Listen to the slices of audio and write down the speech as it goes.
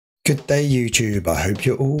Good day YouTube, I hope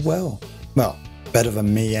you're all well. Well, better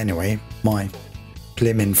than me anyway, my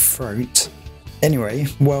blimmin' throat. Anyway,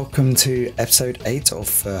 welcome to episode 8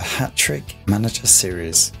 of the Hattrick Manager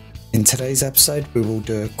series. In today's episode we will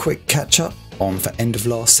do a quick catch up on the end of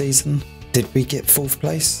last season. Did we get 4th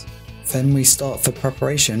place? Then we start the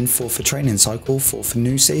preparation for the training cycle for the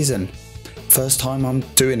new season. First time I'm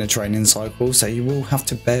doing a training cycle, so you will have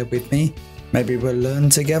to bear with me. Maybe we'll learn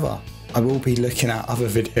together. I will be looking at other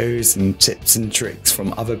videos and tips and tricks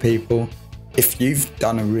from other people. If you've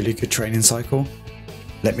done a really good training cycle,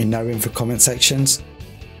 let me know in the comment sections.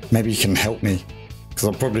 Maybe you can help me, because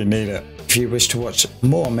I'll probably need it. If you wish to watch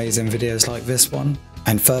more amazing videos like this one,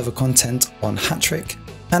 and further content on Hattrick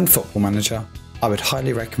and Football Manager, I would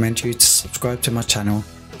highly recommend you to subscribe to my channel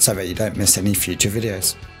so that you don't miss any future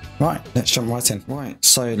videos. Right, let's jump right in. Right,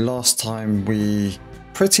 so last time we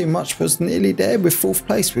pretty much was nearly there with 4th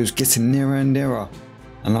place. We was getting nearer and nearer,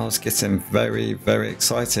 and I was getting very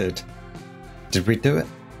excited. Did we do it?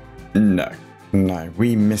 No,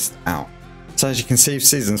 we missed out. So as you can see,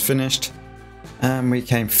 season's finished and we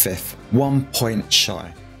came 5th, 1 point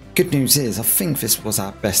shy. Good news is I think this was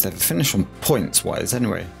our best ever finish on points wise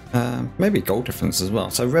anyway. Maybe goal difference as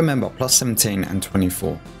well. So remember, plus 17 and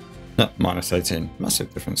 24. No, minus 18.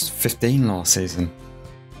 Massive difference. 15 last season.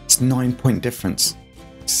 It's 9-point difference.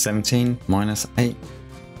 17 minus 8.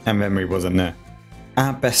 And then we wasn't there.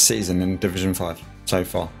 Our best season in Division 5 so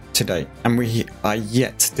far to date. And we are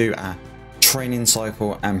yet to do our training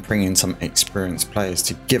cycle and bring in some experienced players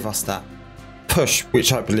to give us that push,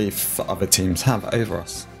 which I believe the other teams have over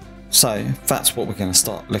us. So that's what we're going to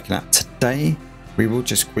start looking at today. We will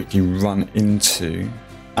just quickly run into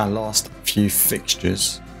our last few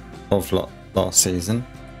fixtures of last season.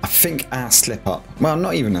 I think our slip up, well,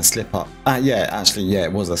 not even a slip up. Yeah,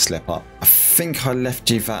 it was a slip up. I think I left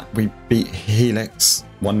you that we beat Helix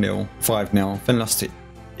 1-0, 5-0, then lost to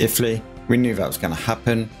Italy. We knew that was going to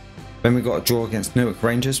happen. Then we got a draw against Newark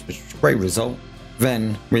Rangers, which was a great result.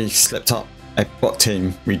 Then we slipped up a bot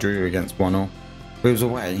team. We drew against 1-0. We was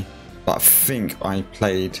away, but I think I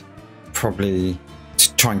played probably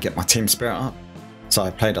to try and get my team spirit up. So I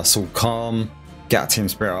played us all calm, get our team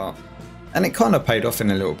spirit up. And it kind of paid off in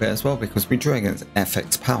a little bit as well, because we drew against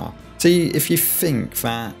FX Power. So if you think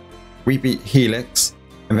that we beat Helix,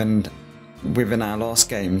 and then within our last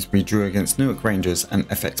games we drew against Newark Rangers and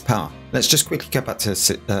FX Power. Let's just quickly go back to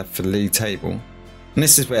for the league table. And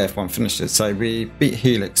this is where everyone finishes. So we beat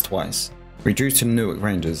Helix twice, we drew to Newark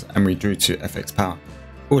Rangers, and we drew to FX Power.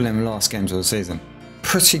 All in the last games of the season.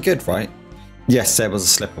 Pretty good, right? Yes, there was a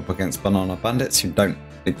slip up against Banana Bandits, who don't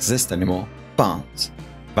exist anymore, but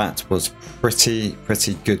that was pretty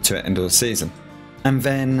good to the end of the season. And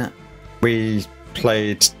then we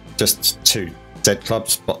played just 2 dead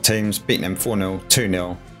clubs, bot teams, beating them 4-0,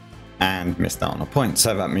 2-0, and missed out on a point.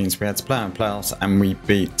 So that means we had to play on playoffs, and we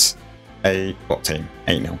beat a bot team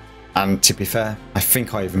 8-0. And to be fair, I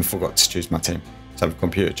think I even forgot to choose my team. So the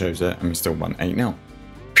computer chose it, and we still won 8-0.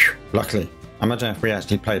 Luckily. Imagine if we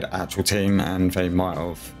actually played an actual team and they might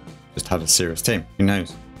have just had a serious team. Who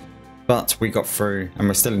knows? But we got through, and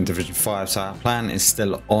we're still in Division 5, so our plan is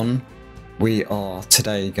still on. We are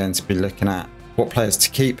today going to be looking at what players to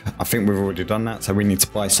keep. I think we've already done that, so we need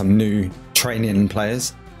to buy some new training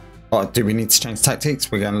players. But do we need to change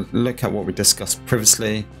tactics? We're going to look at what we discussed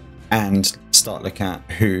previously and start looking at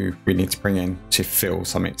who we need to bring in to fill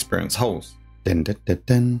some experience holes.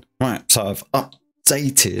 Right, so I've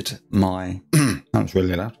updated my... that was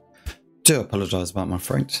really loud. Do apologise about my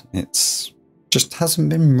throat. It's just hasn't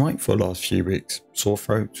been right for the last few weeks. Sore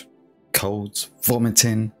throat, colds,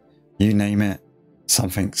 vomiting, you name it.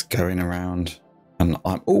 Something's going around and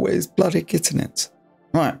I'm always bloody getting it.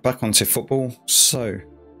 Right, back onto football. So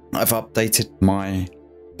I've updated my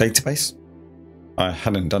database. I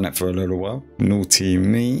hadn't done it for a little while. Naughty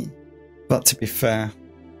me. But to be fair,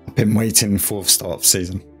 I've been waiting for the start of the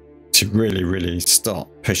season to really start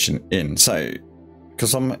pushing in. So,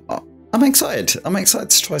 because I'm excited. I'm excited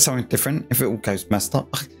to try something different if it all goes messed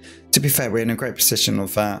up. To be fair, we're in a great position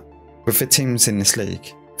of that. With the teams in this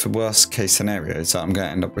league, the worst case scenario is that I'm going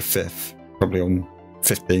to end up with 5th, probably on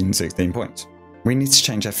 15, 16 points. We need to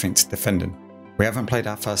change everything to defending. We haven't played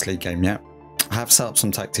our first league game yet. I have set up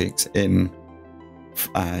some tactics in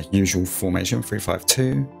usual formation,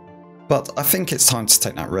 3-5-2. But I think it's time to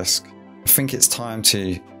take that risk. I think it's time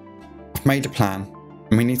to... I've made a plan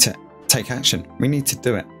and we need to take action. We need to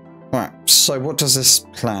do it. Right, so what does this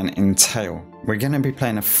plan entail? We're going to be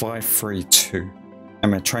playing a 5-3-2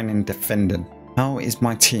 and we're training defending. How is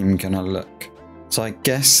my team going to look? So I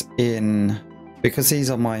guess because these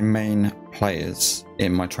are my main players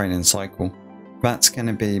in my training cycle, that's going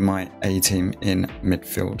to be my A team in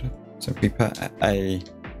midfield. So if we put A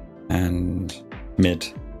and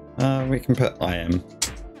mid, we can put IM.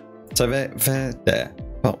 So they're there.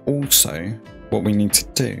 But also, what we need to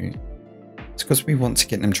do is, because we want to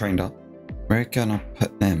get them trained up, we're going to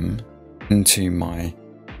put them into my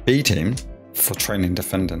B team for training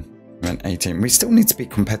defending. And then A team. We still need to be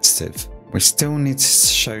competitive. We still need to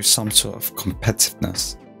show some sort of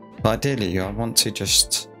competitiveness. But ideally, I want to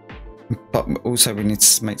just... But also we need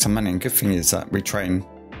to make some money. And good thing is that we train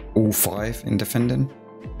all 5 in defending.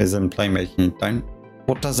 Because in playmaking you don't.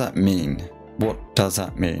 What does that mean? What does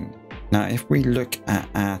that mean? Now if we look at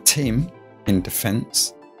our team in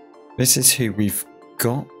defence, this is who we've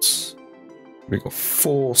got. We've got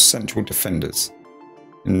 4 central defenders.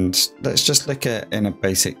 And let's just look at it in a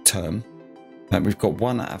basic term. We've got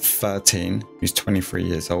 1 at 13 who's 23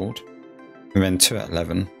 years old. And then 2 at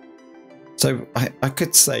 11. So I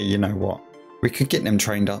could say, you know what, we could get them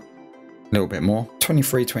trained up a little bit more.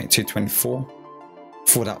 23, 22, 24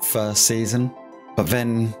 for that first season. But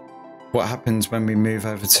then what happens when we move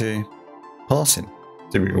over to passing?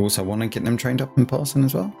 Do we also want to get them trained up in passing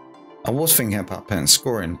as well? I was thinking about putting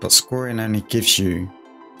scoring, but scoring only gives you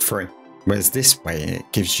 3. Whereas this way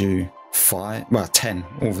it gives you 5, well 10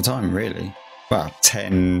 all the time really. Well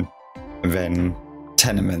 10 and then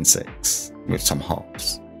 10 and then 6 with some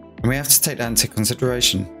halves. And we have to take that into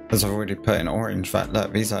consideration, as I've already put in orange, that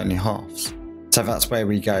look, these are only halves. So that's where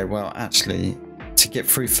we go, well actually, to get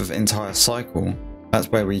through for the entire cycle, that's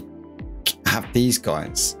where we have these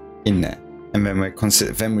guys in there. And then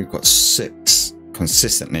then we've got 6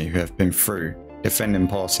 consistently who have been through defending,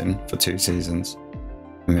 passing for 2 seasons.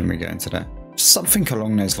 And then we go into that. Something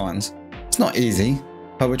along those lines. It's not easy,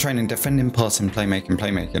 but we're training defending, passing,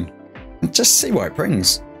 playmaking. And just see what it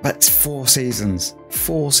brings. That's 4 seasons.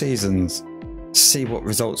 4 seasons. See what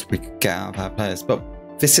results we could get out of our players. But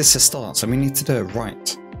this is the start, so we need to do it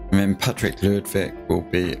right. And then Patrick Ludwig will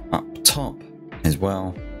be up top as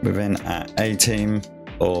well within our A team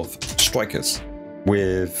of strikers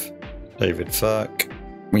with David Furk.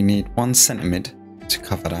 We need 1 centre mid to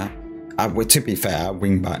cover that. To be fair, our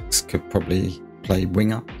wing backs could probably play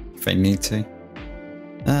winger if they need to.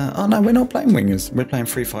 Oh no, we're not playing wingers. We're playing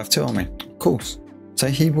 3-5-2, aren't we? Of course. So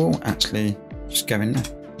he will actually just go in there.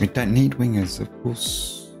 We don't need wingers, of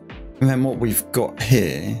course. And then what we've got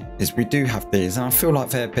here is we do have these, and I feel like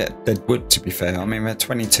they're a bit dead wood, to be fair. I mean, they're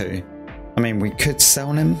 22. I mean, we could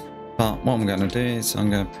sell them, but what I'm going to do is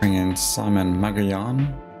I'm going to bring in Simon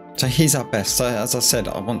Magayan. So he's our best. So as I said,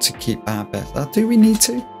 I want to keep our best. Do we need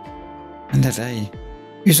to? And today,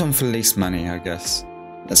 who's on for least money, I guess?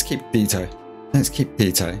 Let's keep Dito. Let's keep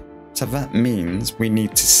Dito. So that means we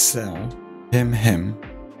need to sell him,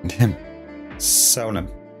 and him. Sell them.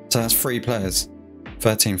 So that's 3 players.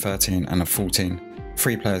 13, 13, and a 14.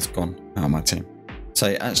 3 players gone out of my team. So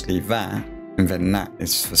actually that, and then that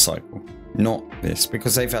is for cycle. Not this,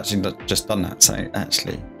 because they've actually just done that. So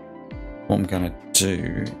actually, what I'm going to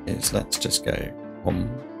do is let's just go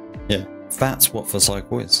yeah, that's what for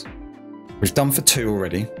cycle is. We've done for 2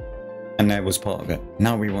 already, and there was part of it.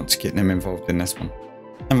 Now we want to get them involved in this one.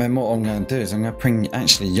 And then what I'm going to do is I'm going to bring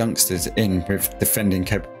actually youngsters in with defending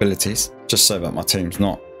capabilities, just so that my team's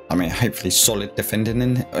not, I mean, hopefully solid defending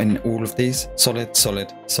in all of these. Solid.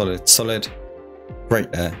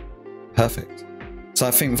 Great there. Perfect. So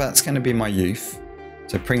I think that's going to be my youth.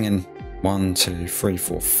 So bring in 1, 2, 3,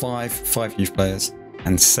 4, 5 youth players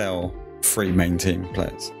and sell 3 main team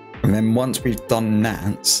players. And then once we've done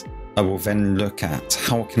that, I will then look at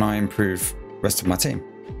how can I improve the rest of my team.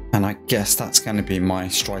 And I guess that's going to be my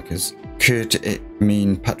strikers. Could it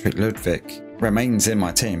mean Patrick Ludwig remains in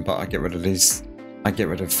my team, but I get rid of these? I get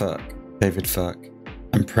rid of David Furk,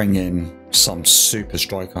 and bring in some super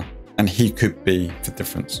striker, and he could be the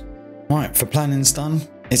difference. Right, for planning's done.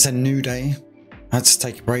 It's a new day. I had to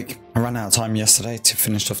take a break. I ran out of time yesterday to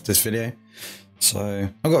finish off this video, so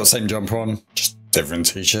I've got the same jumper on, just different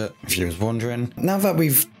t-shirt if you was wondering. Now that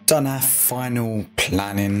we've done our final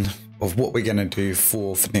planning of what we're going to do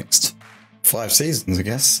for the next 5 seasons, I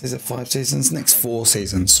guess. Is it 5 seasons? Next 4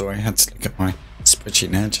 seasons. Sorry, I had to look at my spreadsheet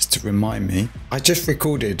now just to remind me. I just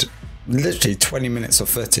recorded literally 20 minutes of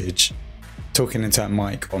footage talking into a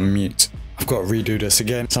mic on mute. I've got to redo this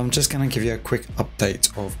again. So I'm just going to give you a quick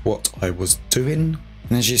update of what I was doing.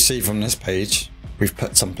 And as you see from this page, we've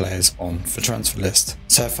put some players on the transfer list.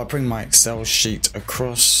 So if I bring my Excel sheet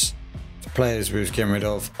across, the players we've getting rid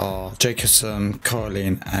of are Jacobson,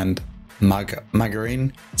 Caroline and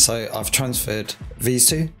Margarine. So I've transferred these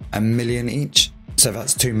 2, $1 million each. So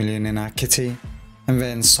that's 2 million in our kitty. And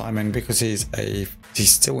then Simon, because he's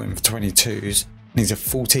still in for 22s, He's a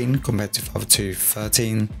 14 compared to the other two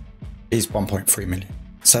 13. He's 1.3 million.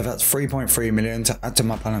 So that's 3.3 million to add to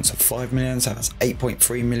my balance of 5 million. So that's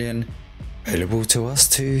 8.3 million available to us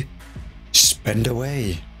to spend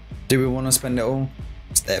away. Do we want to spend it all?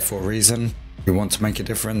 It's there for a reason. We want to make a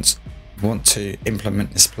difference. We want to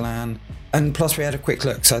implement this plan. And plus we had a quick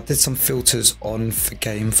look. So I did some filters on the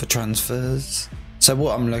game for transfers. So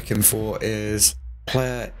what I'm looking for is a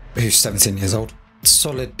player who's 17 years old,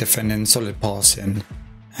 solid defending, solid passing.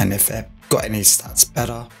 And if they've got any stats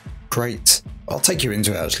better, great. I'll take you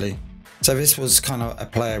into it actually. So this was kind of a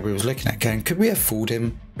player we was looking at going, could we afford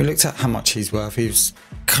him? We looked at how much he's worth. He's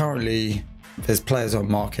currently, there's players on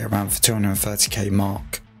market around the 230k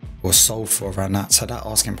mark or sold for around that. So that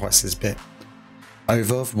asking price is a bit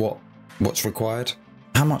over what's required.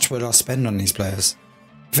 How much would I spend on these players?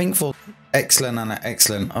 I think for excellent and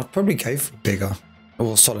excellent, I'd probably go for bigger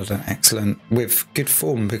or solid and excellent with good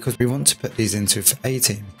form, because we want to put these into for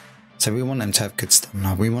 18. So we want them to have good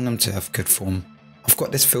stamina. We want them to have good form. I've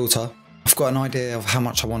got this filter. I've got an idea of how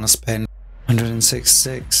much I want to spend.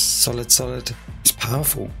 166, solid. It's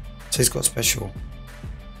powerful. So he's got special.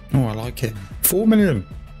 Oh, I like it. 4 million.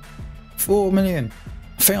 4 million.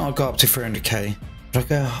 I think I'll go up to 300k.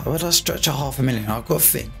 Would I stretch a $500,000? I've got to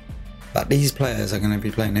think that these players are going to be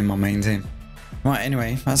playing in my main team. Right,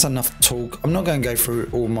 anyway, that's enough talk. I'm not going to go through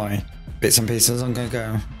all my bits and pieces. I'm going to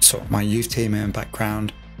go sort of my youth team in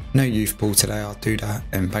background. No youth pool today. I'll do that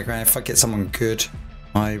in background. If I get someone good,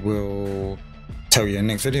 I will tell you in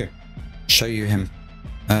the next video. Show you him.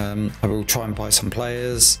 I will try and buy some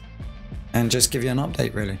players and just give you an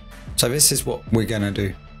update really. So this is what we're going to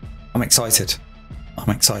do. I'm excited.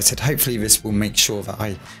 Hopefully this will make sure that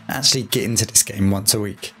I actually get into this game once a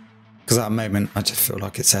week. Because at the moment, I just feel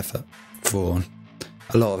like it's effort for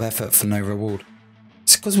a lot of effort for no reward.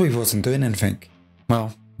 It's because we wasn't doing anything.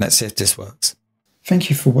 Well, let's see if this works. Thank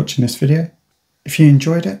you for watching this video. If you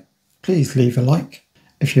enjoyed it, please leave a like.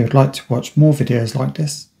 If you would like to watch more videos like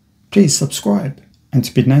this, please subscribe. And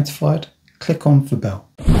to be notified, click on the bell.